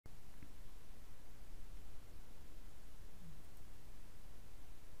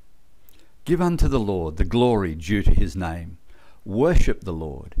Give unto the Lord the glory due to his name. Worship the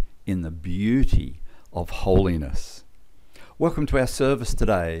Lord in the beauty of holiness. Welcome to our service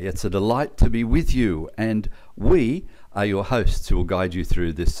today. It's a delight to be with you, and we are your hosts who will guide you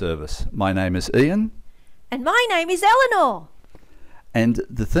through this service. My name is Ian. And my name is Eleanor. And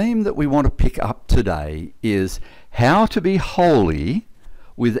the theme that we want to pick up today is how to be holy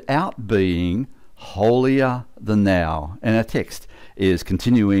without being holier than thou. And our text is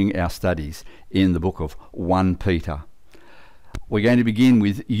continuing our studies in the book of 1 Peter. We're going to begin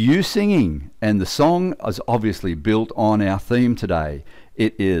with you singing, and the song is obviously built on our theme today.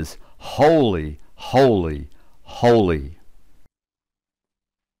 It is Holy, Holy, Holy.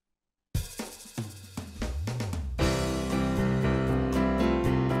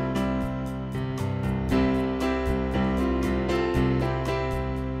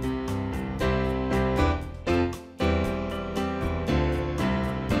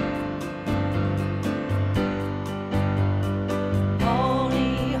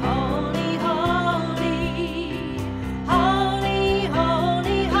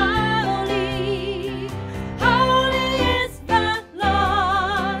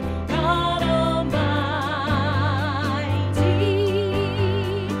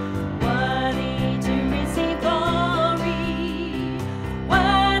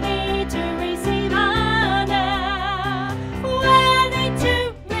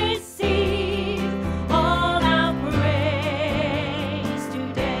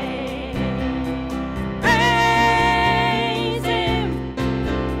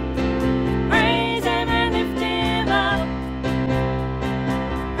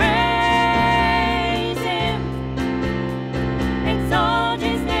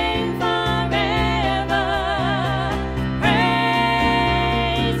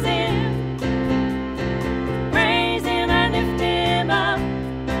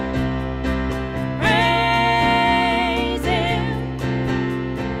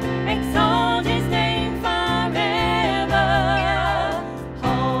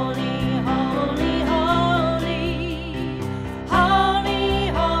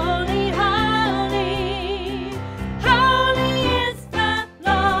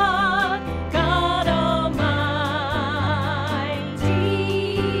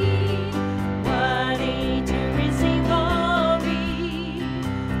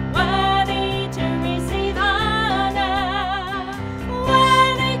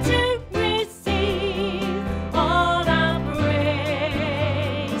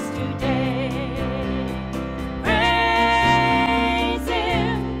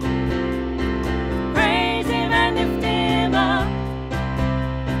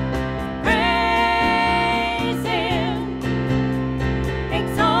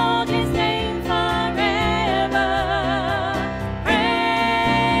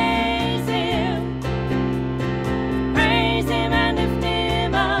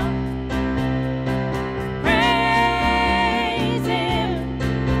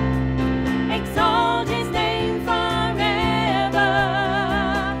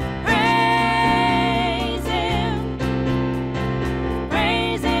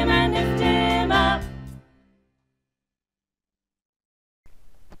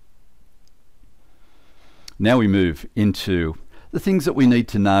 Now we move into the things that we need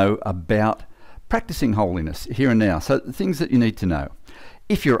to know about practicing holiness here and now. So the things that you need to know.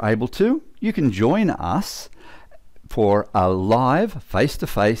 If you're able to, you can join us for a live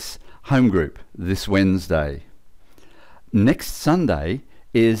face-to-face home group this Wednesday. Next Sunday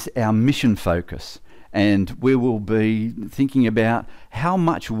is our mission focus, and we will be thinking about how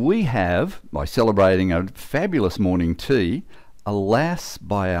much we have by celebrating a fabulous morning tea, alas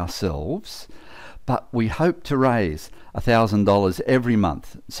by ourselves, but we hope to raise $1,000 every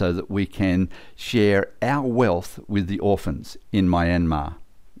month so that we can share our wealth with the orphans in Myanmar.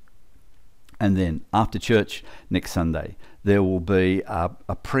 And then after church next Sunday, there will be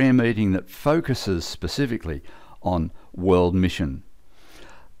a prayer meeting that focuses specifically on world mission.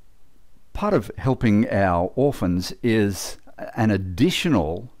 Part of helping our orphans is an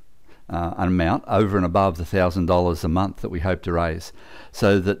additional amount over and above the $1,000 a month that we hope to raise,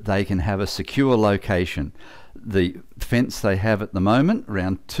 so that they can have a secure location. The fence they have at the moment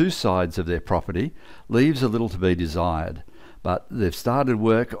around two sides of their property leaves a little to be desired, but they've started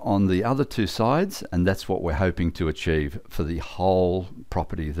work on the other two sides, and that's what we're hoping to achieve for the whole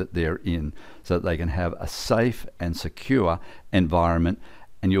property that they're in, so that they can have a safe and secure environment,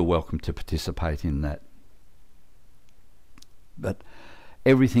 and you're welcome to participate in that. But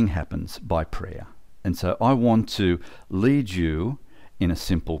everything happens by prayer. And so I want to lead you in a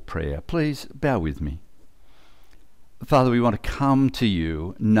simple prayer. Please bow with me. Father, we want to come to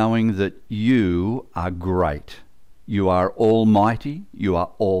you knowing that you are great. You are almighty, you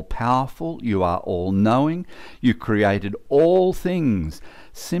are all-powerful, you are all-knowing. You created all things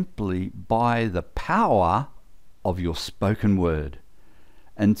simply by the power of your spoken word.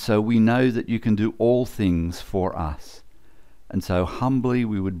 And so we know that you can do all things for us. And so humbly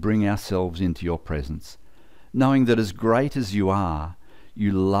we would bring ourselves into your presence, knowing that as great as you are,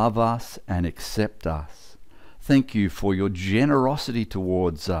 you love us and accept us. Thank you for your generosity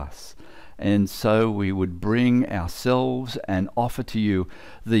towards us. And so we would bring ourselves and offer to you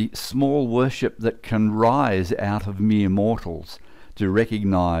the small worship that can rise out of mere mortals to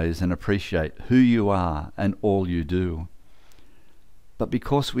recognize and appreciate who you are and all you do. But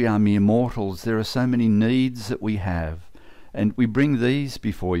because we are mere mortals, there are so many needs that we have, and we bring these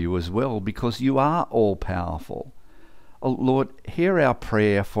before you as well, because you are all-powerful. Oh Lord, hear our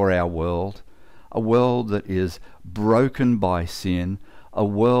prayer for our world, a world that is broken by sin, a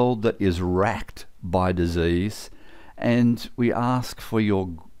world that is racked by disease, and we ask for your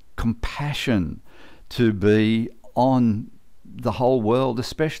compassion to be on the whole world,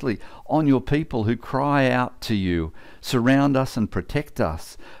 especially on your people who cry out to you. Surround us and protect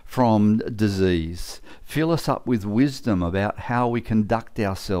us from disease. Fill us up with wisdom about how we conduct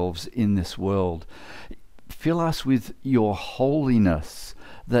ourselves in this world. Fill us with your holiness,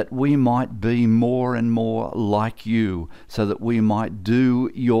 that we might be more and more like you, so that we might do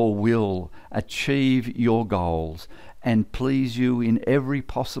your will, achieve your goals, and please you in every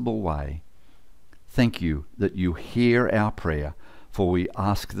possible way. Thank you that you hear our prayer, for we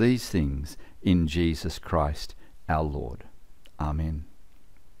ask these things in Jesus Christ our Lord. Amen.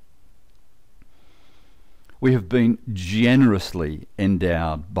 We have been generously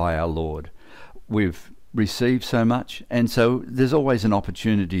endowed by our Lord. We've received so much, and so there's always an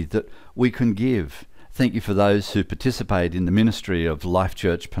opportunity that we can give. Thank you for those who participate in the ministry of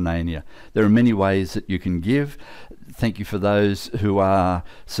LifeChurch Panania. There are many ways that you can give. Thank you for those who are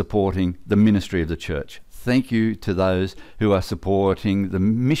supporting the ministry of the church. Thank you to those who are supporting the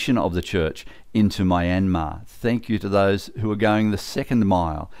mission of the church into Myanmar. Thank you to those who are going the second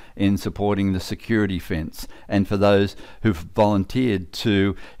mile in supporting the security fence, and for those who've volunteered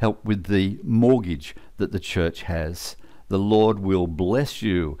to help with the mortgage that the church has. The Lord will bless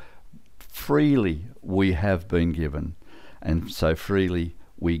you. Freely we have been given, and so freely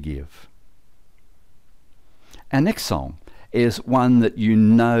we give. Our next song is one that you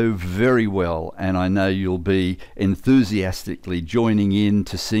know very well, and I know you'll be enthusiastically joining in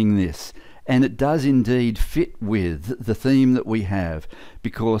to sing this. And it does indeed fit with the theme that we have,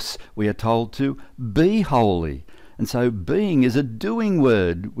 because we are told to be holy. And so being is a doing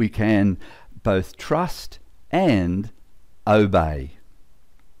word. We can both trust and obey.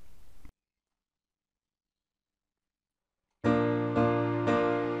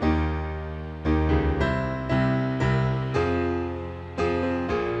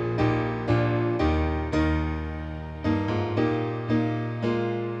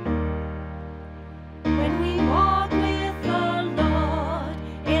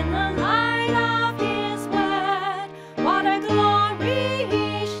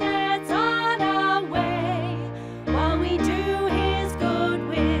 His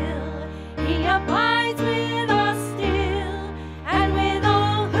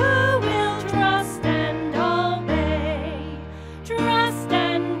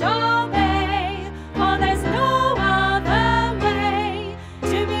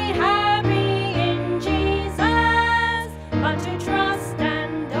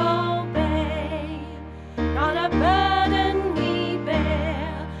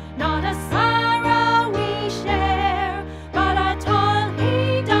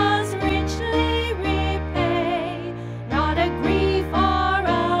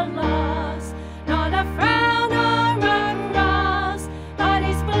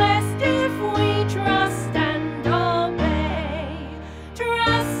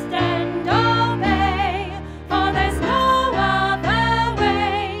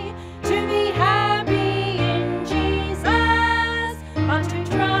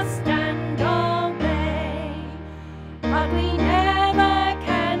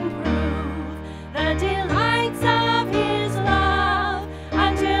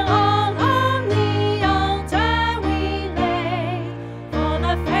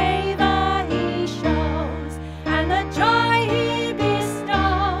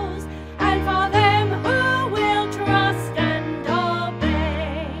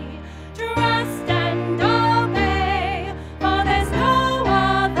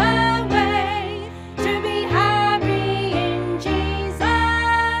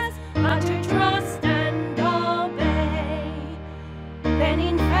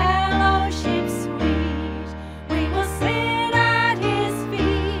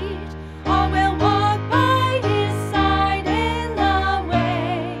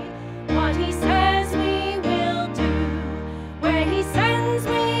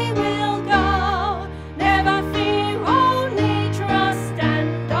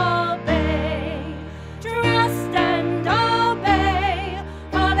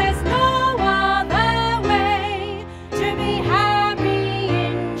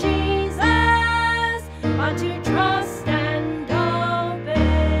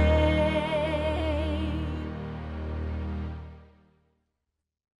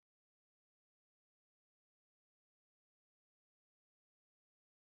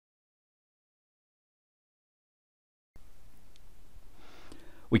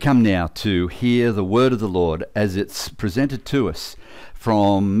We come now to hear the word of the Lord as it's presented to us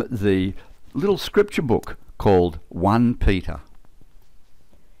from the little scripture book called 1 Peter.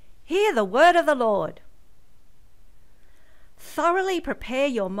 Hear the word of the Lord. Thoroughly prepare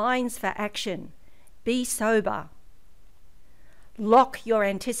your minds for action. Be sober. Lock your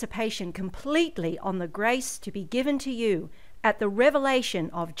anticipation completely on the grace to be given to you at the revelation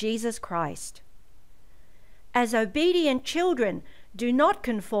of Jesus Christ. As obedient children, do not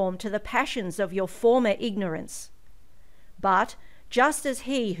conform to the passions of your former ignorance. But just as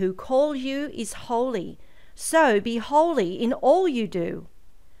he who called you is holy, so be holy in all you do.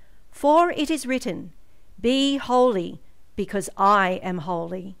 For it is written, "Be holy, because I am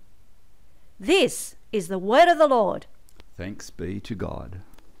holy." This is the word of the Lord. Thanks be to God.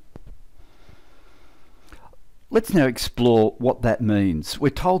 Let's now explore what that means. We're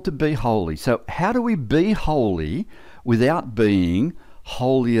told to be holy. So how do we be holy without being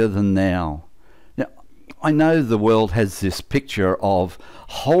holier than thou? Now, I know the world has this picture of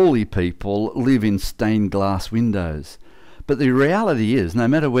holy people live in stained glass windows. But the reality is, no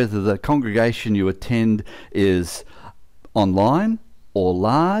matter whether the congregation you attend is online or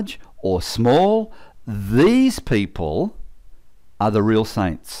large or small, these people are the real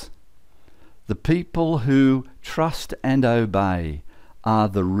saints. The people who trust and obey are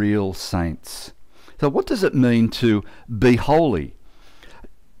the real saints. So what does it mean to be holy?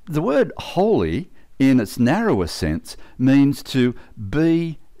 The word holy, in its narrowest sense, means to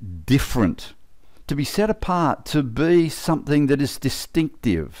be different, to be set apart, to be something that is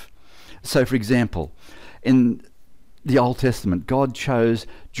distinctive. So, for example, in the Old Testament, God chose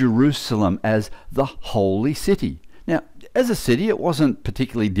Jerusalem as the holy city. Now, as a city, it wasn't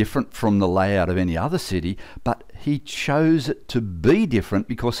particularly different from the layout of any other city, but he chose it to be different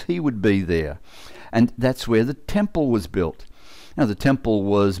because he would be there. And that's where the temple was built. Now, the temple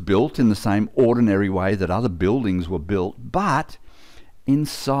was built in the same ordinary way that other buildings were built, but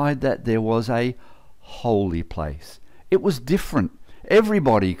inside that there was a holy place. It was different.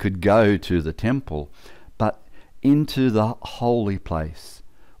 Everybody could go to the temple, but into the holy place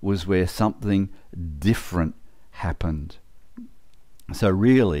was where something different happened. So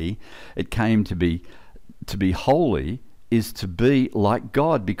really, it came to be holy is to be like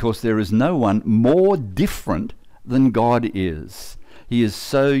God, because there is no one more different than God is. He is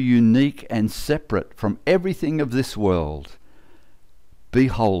so unique and separate from everything of this world. Be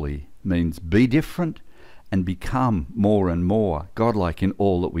holy means be different and become more and more godlike in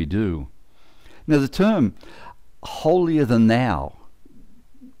all that we do. Now, the term holier than thou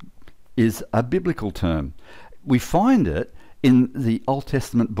is a biblical term. We find it in the Old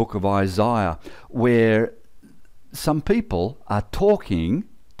Testament book of Isaiah, where some people are talking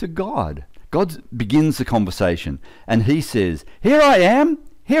to God. God begins the conversation and he says, here I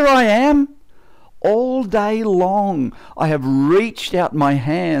am, all day long I have reached out my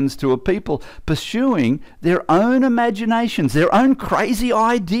hands to a people pursuing their own imaginations, their own crazy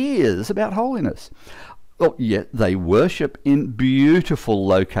ideas about holiness. Oh, yet they worship in beautiful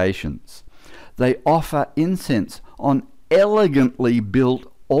locations. They offer incense on elegantly built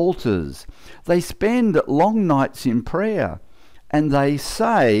altars. They spend long nights in prayer, and they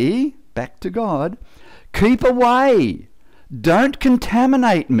say back to God, keep away, don't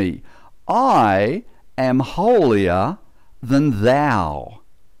contaminate me. I am holier than thou.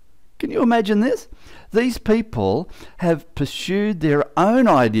 Can you imagine this? These people have pursued their own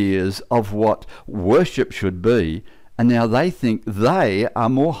ideas of what worship should be, and now they think they are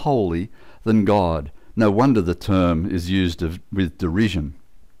more holy than God. No wonder the term is used with derision.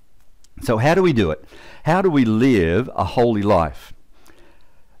 So how do we do it? How do we live a holy life?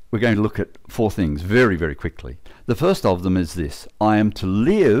 We're going to look at 4 things very, very quickly. The first of them is this: I am to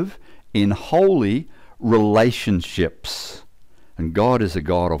live in holy relationships. And God is a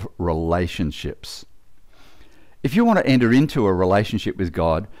God of relationships. If you want to enter into a relationship with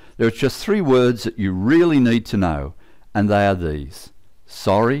God, there are just 3 words that you really need to know, and they are these: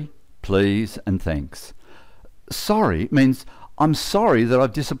 sorry, please, and thanks. Sorry means I'm sorry that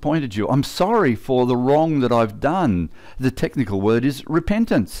I've disappointed you. I'm sorry for the wrong that I've done. The technical word is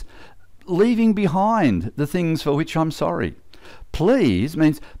repentance, leaving behind the things for which I'm sorry. Please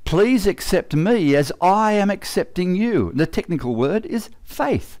means please accept me as I am accepting you. The technical word is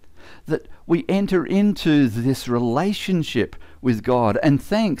faith, that we enter into this relationship with God. And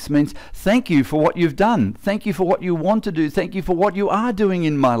thanks means thank you for what you've done. Thank you for what you want to do. Thank you for what you are doing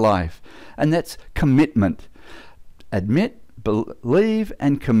in my life. And that's commitment. Admit, believe,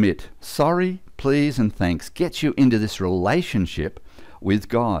 and commit. Sorry, please, and thanks gets you into this relationship with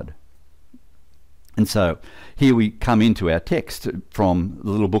God. And so here we come into our text from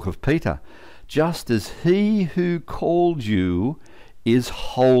the little book of Peter. Just as he who called you is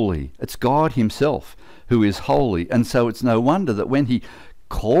holy. It's God himself who is holy. And so it's no wonder that when he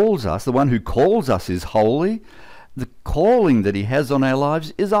calls us, the one who calls us is holy. The calling that he has on our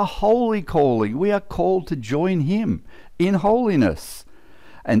lives is a holy calling. We are called to join him in holiness,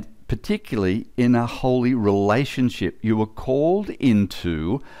 and particularly in a holy relationship. You were called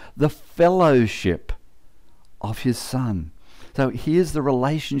into the fellowship of his Son. So here's the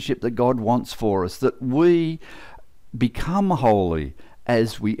relationship that God wants for us, that we become holy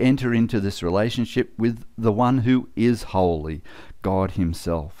as we enter into this relationship with the one who is holy, God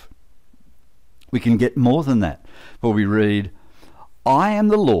himself. We can get more than that, for we read, I am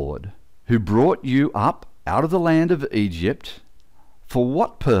the Lord who brought you up out of the land of Egypt. For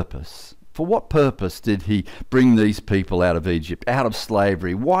what purpose? For what purpose did he bring these people out of Egypt, out of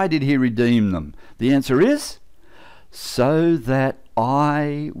slavery? Why did he redeem them? The answer is, so that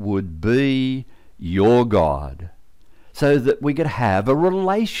I would be your God, so that we could have a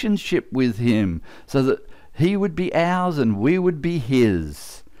relationship with him, so that he would be ours and we would be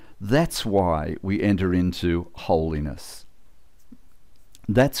his. That's why we enter into holiness.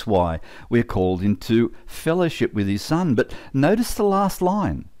 That's why we're called into fellowship with his Son. But notice the last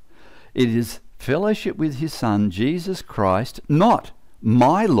line. It is fellowship with his Son, Jesus Christ, not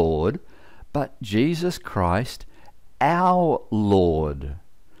my Lord, but Jesus Christ, our Lord.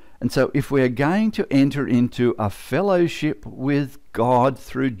 And so if we are going to enter into a fellowship with God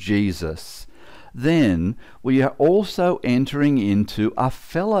through Jesus, then we are also entering into a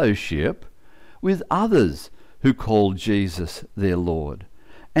fellowship with others who call Jesus their Lord.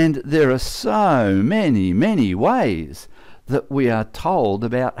 And there are so many, many ways that we are told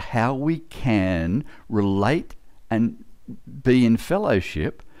about how we can relate and be in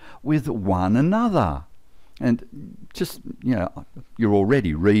fellowship with one another. And just, you're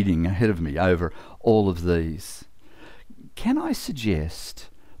already reading ahead of me over all of these. Can I suggest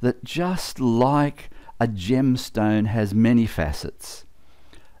that just like a gemstone has many facets,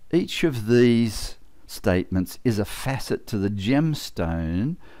 each of these statements is a facet to the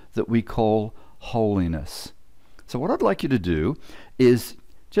gemstone that we call holiness. So what I'd like you to do is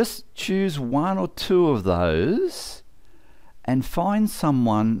just choose one or two of those and find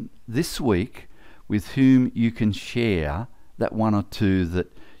someone this week with whom you can share that one or two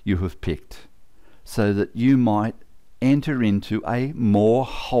that you have picked, so that you might enter into a more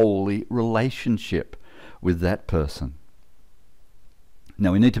holy relationship with that person.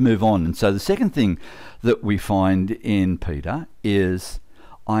 Now we need to move on. And so the second thing that we find in Peter is,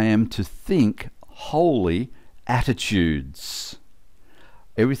 I am to think holy attitudes.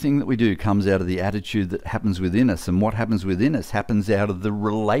 Everything that we do comes out of the attitude that happens within us, and what happens within us happens out of the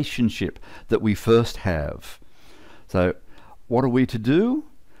relationship that we first have. So what are we to do?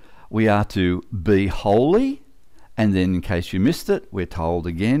 We are to be holy. And then, in case you missed it, we're told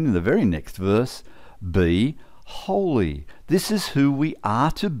again in the very next verse, be holy. This is who we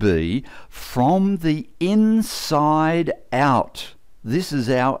are to be from the inside out. This is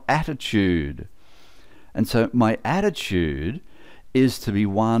our attitude. And so my attitude is to be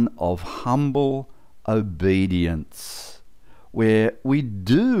one of humble obedience, where we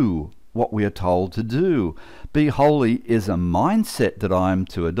do what we are told to do. Be holy is a mindset that I'm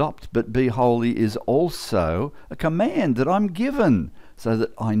to adopt, but be holy is also a command that I'm given, so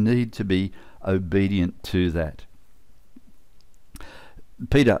that I need to be obedient to that.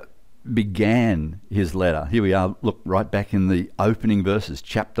 Peter began his letter. Here we are, look right back in the opening verses,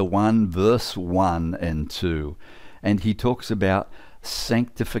 chapter 1, verse 1 and 2. And he talks about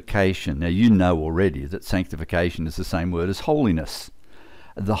sanctification. Now you know already that sanctification is the same word as holiness.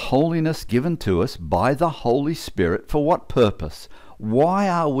 The holiness given to us by the Holy Spirit. For what purpose? Why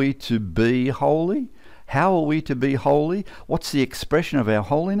are we to be holy? How are we to be holy? What's the expression of our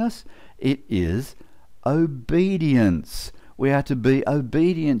holiness? It is obedience. We are to be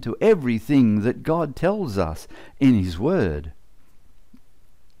obedient to everything that God tells us in his word.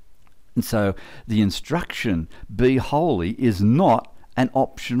 And so the instruction, be holy, is not an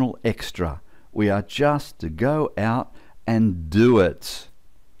optional extra. We are just to go out and do it.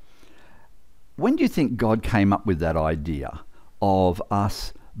 When do you think God came up with that idea of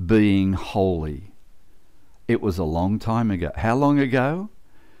us being holy? It was a long time ago. How long ago?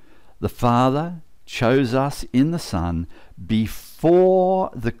 The Father chose us in the Son before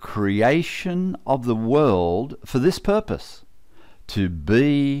the creation of the world for this purpose, to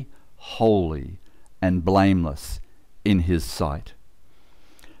be holy and blameless in his sight.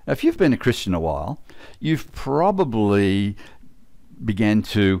 Now, if you've been a Christian a while, you've probably began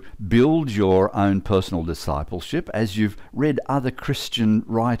to build your own personal discipleship, as you've read other Christian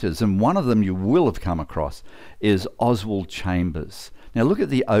writers, and one of them you will have come across is Oswald Chambers. Now look at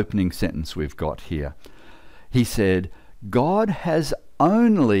the opening sentence we've got here. He said, God has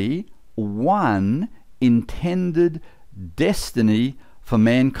only one intended destiny for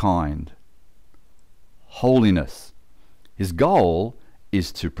mankind: holiness. His goal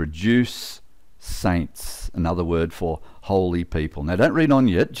is to produce saints, another word for holy people. Now don't read on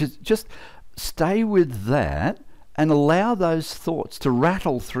yet, just stay with that and allow those thoughts to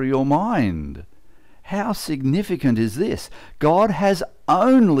rattle through your mind. How significant is this? God has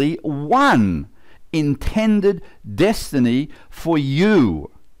only one intended destiny for you,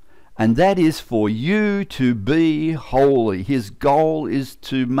 and that is for you to be holy. His goal is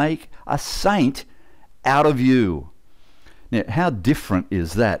to make a saint out of you. Now, how different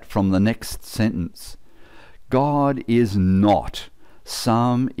is that from the next sentence? God is not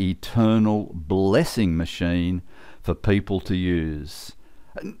some eternal blessing machine for people to use.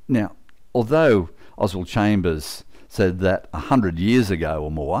 Now, although Oswald Chambers said that 100 years ago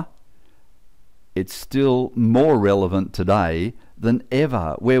or more, it's still more relevant today than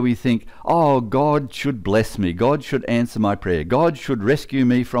ever, where we think, oh, God should bless me, God should answer my prayer, God should rescue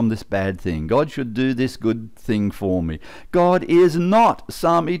me from this bad thing, God should do this good thing for me. God is not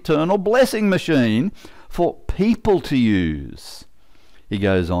some eternal blessing machine for people to use. He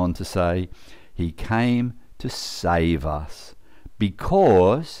goes on to say, He came to save us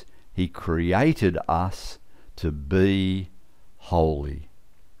because He created us to be holy.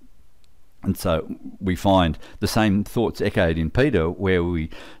 And so we find the same thoughts echoed in Peter, where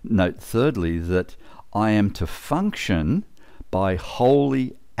we note thirdly that I am to function by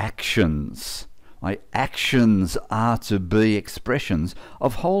holy actions. My actions are to be expressions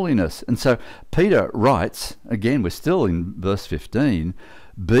of holiness. And so Peter writes, again, we're still in verse 15,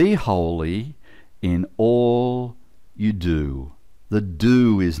 be holy in all you do. The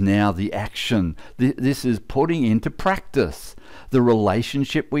do is now the action. This is putting into practice the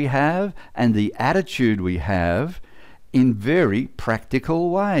relationship we have and the attitude we have in very practical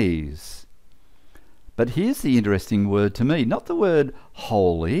ways. But here's the interesting word to me, not the word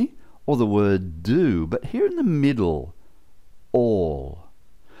holy or the word do, but here in the middle, all.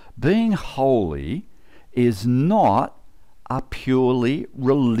 Being holy is not a purely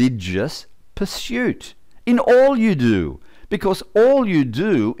religious pursuit in all you do. Because all you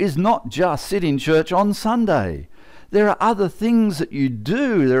do is not just sit in church on Sunday. There are other things that you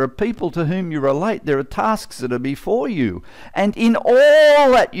do. There are people to whom you relate. There are tasks that are before you. And in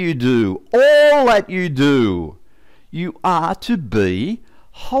all that you do, you are to be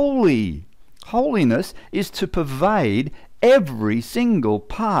holy. Holiness is to pervade every single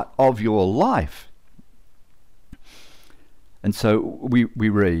part of your life. And so we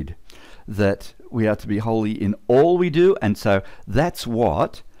read that we are to be holy in all we do, and so that's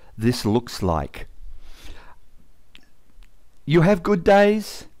what this looks like. You have good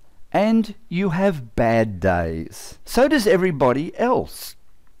days and you have bad days. So does everybody else.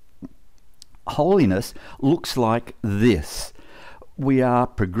 Holiness looks like this. We are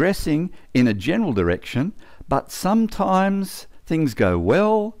progressing in a general direction, but sometimes things go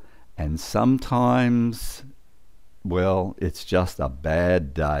well, and sometimes, well, it's just a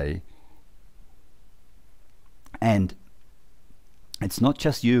bad day. And it's not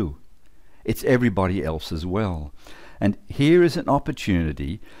just you, it's everybody else as well. And here is an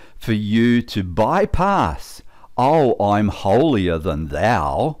opportunity for you to bypass, oh, I'm holier than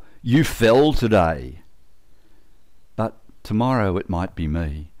thou, you fell today. But tomorrow it might be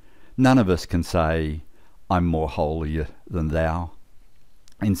me. None of us can say, I'm more holier than thou.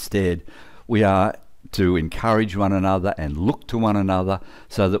 Instead, we are to encourage one another and look to one another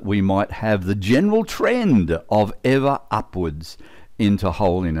so that we might have the general trend of ever upwards into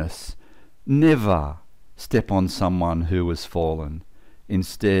holiness. Never step on someone who has fallen.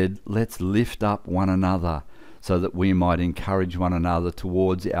 Instead, let's lift up one another so that we might encourage one another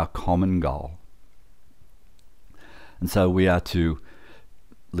towards our common goal. And so we are to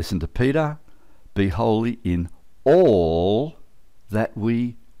listen to Peter, be holy in all that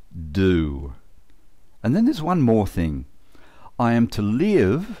we do. And then there's one more thing. I am to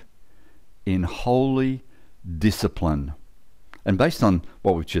live in holy discipline. And based on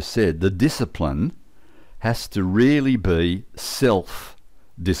what we've just said, the discipline has to really be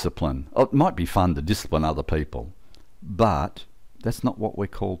self-discipline. Oh, it might be fun to discipline other people, but that's not what we're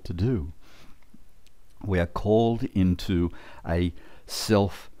called to do. We are called into a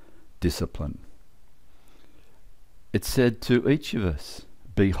self-discipline. It's said to each of us,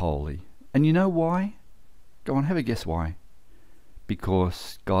 be holy. And you know why? Go on, have a guess why.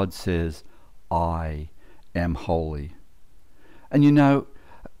 because God says, I am holy. And you know,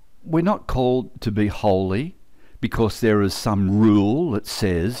 we're not called to be holy because there is some rule that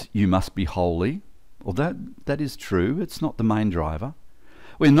says you must be holy. Well, that is true. It's not the main driver.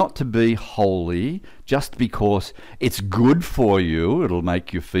 We're not to be holy just because it's good for you. It'll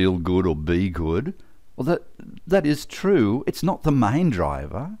make you feel good or be good. Well, that is true. It's not the main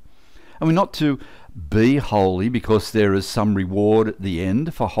driver. And we're not to be holy because there is some reward at the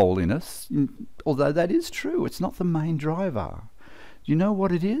end for holiness, although that is true. It's not the main driver. Do you know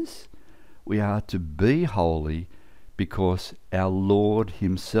what it is? We are to be holy because our Lord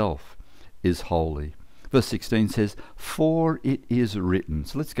himself is holy. Verse 16 says, for it is written.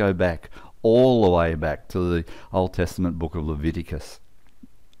 So let's go back, all the way back to the Old Testament book of Leviticus.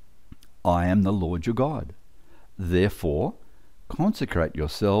 I am the Lord your God. Therefore, consecrate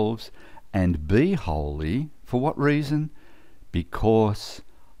yourselves and be holy. For what reason? Because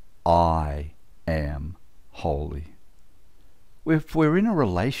I am holy. If we're in a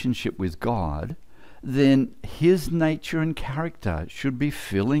relationship with God, then his nature and character should be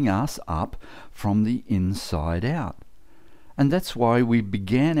filling us up from the inside out. And that's why we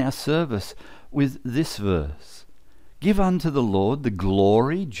began our service with this verse. Give unto the Lord the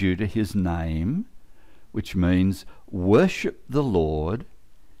glory due to his name, which means worship the Lord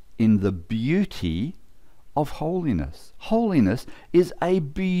in the beauty of holiness. Holiness is a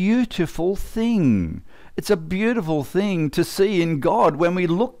beautiful thing. It's a beautiful thing to see in God when we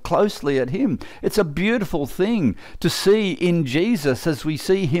look closely at him. It's a beautiful thing to see in Jesus as we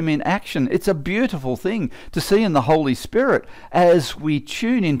see him in action. It's a beautiful thing to see in the Holy Spirit as we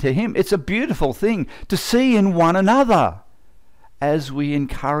tune into him. It's a beautiful thing to see in one another as we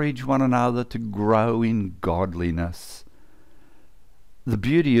encourage one another to grow in godliness. The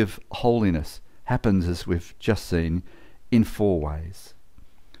beauty of holiness happens, as we've just seen, in 4 ways.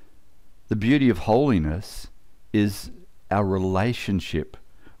 The beauty of holiness is our relationship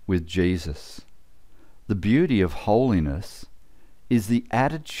with Jesus. The beauty of holiness is the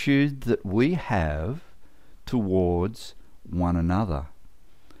attitude that we have towards one another.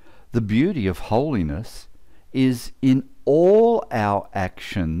 The beauty of holiness is in all our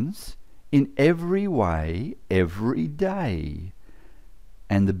actions, in every way, every day.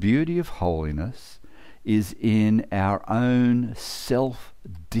 And the beauty of holiness is in our own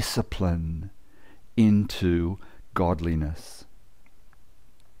self-discipline into godliness.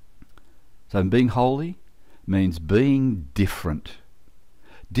 So being holy means being different.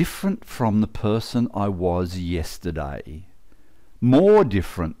 Different from the person I was yesterday. More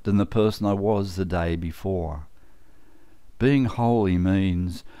different than the person I was the day before. Being holy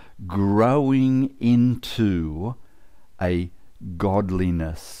means growing into a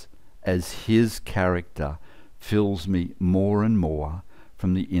godliness as his character fills me more and more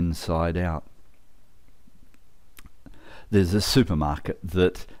from the inside out. There's a supermarket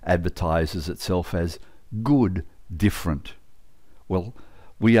that advertises itself as good different. Well,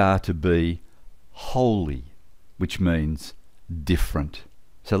 we are to be holy, which means different.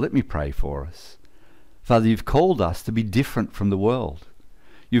 So let me pray for us. Father, you've called us to be different from the world.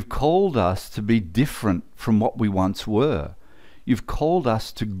 You've called us to be different from what we once were. You've called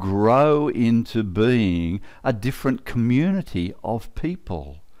us to grow into being a different community of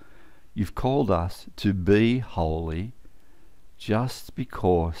people. You've called us to be holy just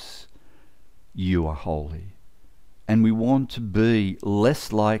because you are holy. And we want to be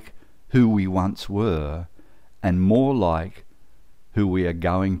less like who we once were and more like who we are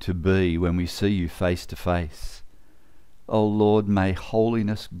going to be when we see you face to face. Oh Lord, may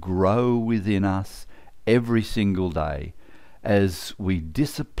holiness grow within us every single day as we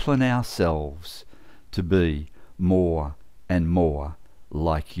discipline ourselves to be more and more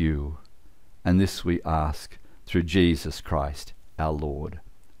like you. And this we ask through Jesus Christ our Lord.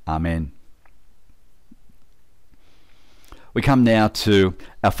 Amen. We come now to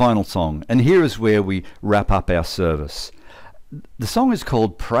our final song, and here is where we wrap up our service. The song is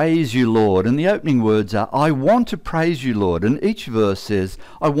called Praise You, Lord, and the opening words are, I want to praise you, Lord. And each verse says,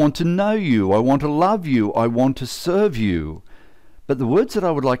 I want to know you, I want to love you, I want to serve you. But the words that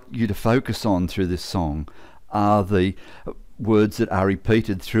I would like you to focus on through this song are the words that are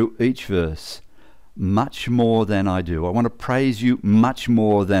repeated through each verse. Much more than I do. I want to praise you much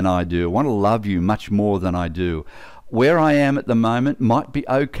more than I do. I want to love you much more than I do. Where I am at the moment might be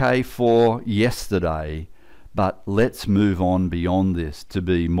okay for yesterday, but let's move on beyond this to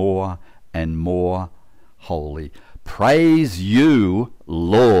be more and more holy. Praise you,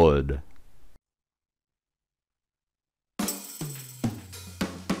 Lord.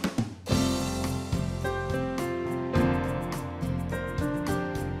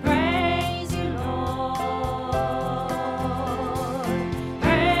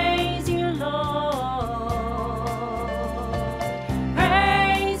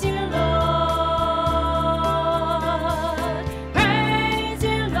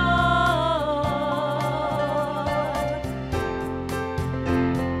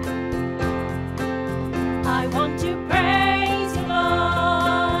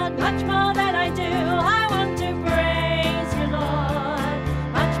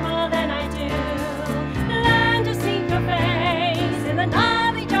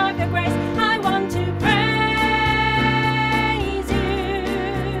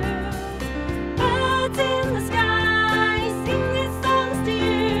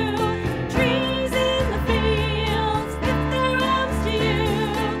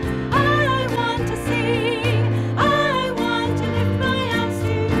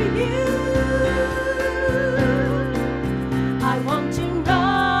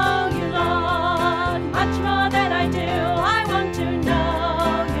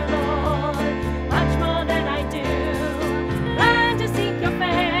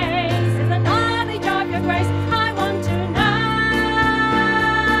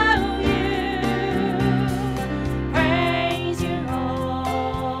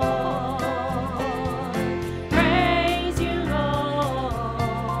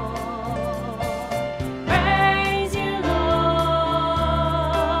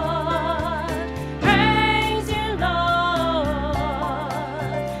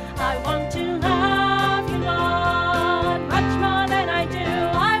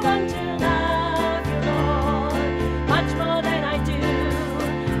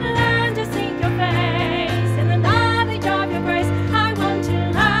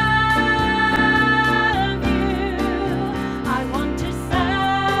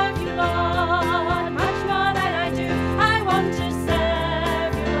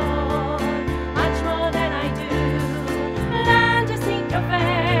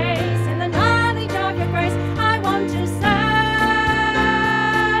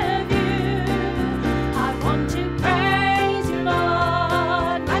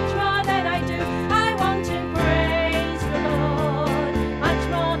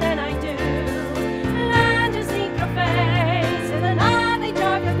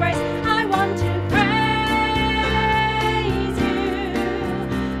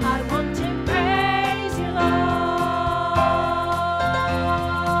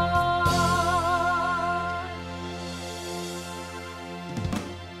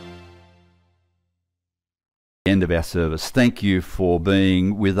 end of our service. Thank you for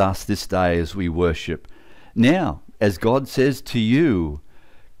being with us this day as we worship. Now, as God says to you,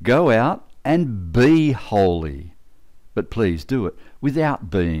 go out and be holy. But please do it without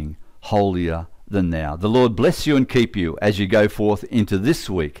being holier than thou. The Lord bless you and keep you as you go forth into this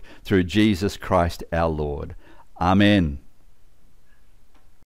week through Jesus Christ our Lord. Amen.